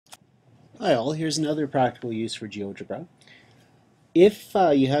Hi all, here's another practical use for GeoGebra. If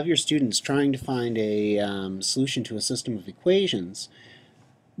you have your students trying to find a solution to a system of equations,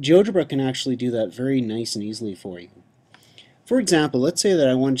 GeoGebra can actually do that very nice and easily for you. For example, let's say that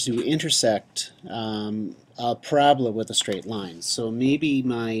I wanted to intersect a parabola with a straight line. So maybe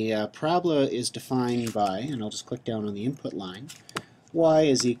my parabola is defined by, and I'll just click down on the input line, y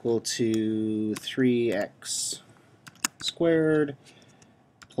is equal to 3x squared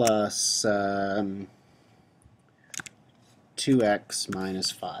plus 2x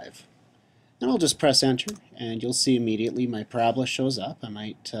minus 5. And I'll just press enter and you'll see immediately my parabola shows up. I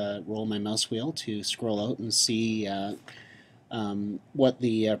might roll my mouse wheel to scroll out and see what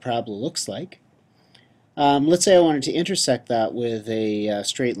the parabola looks like. Let's say I wanted to intersect that with a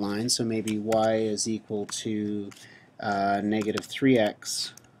straight line, so maybe y is equal to negative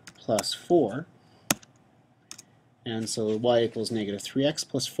 3x plus 4. And so y equals negative 3x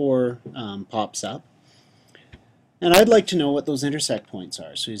plus 4 pops up. And I'd like to know what those intersect points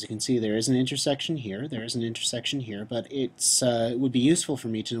are. So as you can see, there is an intersection here, there is an intersection here, but it would be useful for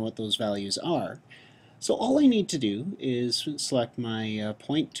me to know what those values are. So all I need to do is select my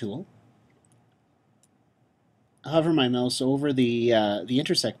point tool, hover my mouse over the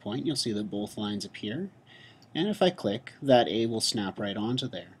intersect point. You'll see that both lines appear. And if I click, that A will snap right onto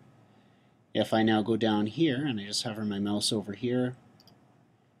there. If I now go down here and I just hover my mouse over here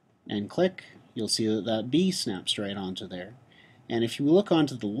and click, you'll see that that B snaps right onto there. And if you look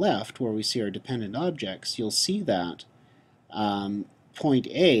onto the left where we see our dependent objects, you'll see that point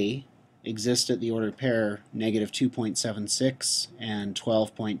A exists at the ordered pair negative 2.76 and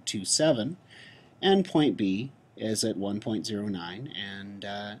 12.27, and point B is at 1.09 and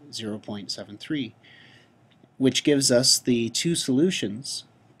 0.73, which gives us the two solutions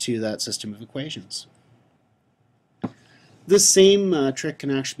to that system of equations. This same trick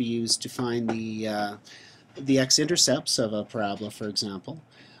can actually be used to find the x-intercepts of a parabola, for example.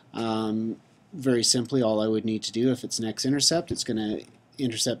 Very simply, all I would need to do, if it's an x-intercept, it's going to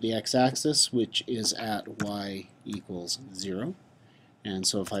intercept the x-axis, which is at y equals 0. And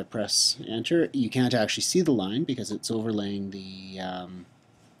so if I press enter, you can't actually see the line because it's overlaying the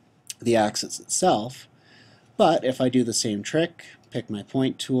axis itself. But if I do the same trick, pick my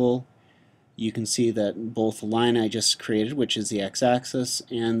point tool, you can see that both the line I just created, which is the x-axis,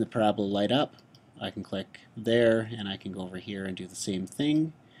 and the parabola light up. I can click there and I can go over here and do the same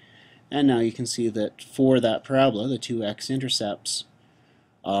thing. And now you can see that for that parabola, the two x-intercepts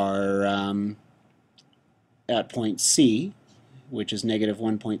are at point C, which is negative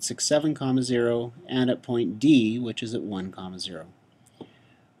 1.67, 0, and at point D, which is at 1, 0.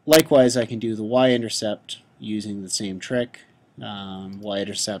 Likewise, I can do the y-intercept using the same trick.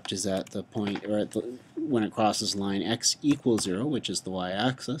 Y-intercept is at the point, or at the, when it crosses line x equals 0, which is the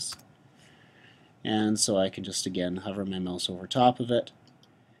y-axis. And so I can just again hover my mouse over top of it,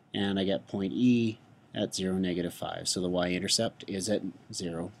 and I get point E at 0, negative 5. So the y-intercept is at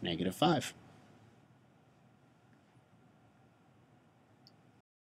 0, negative 5.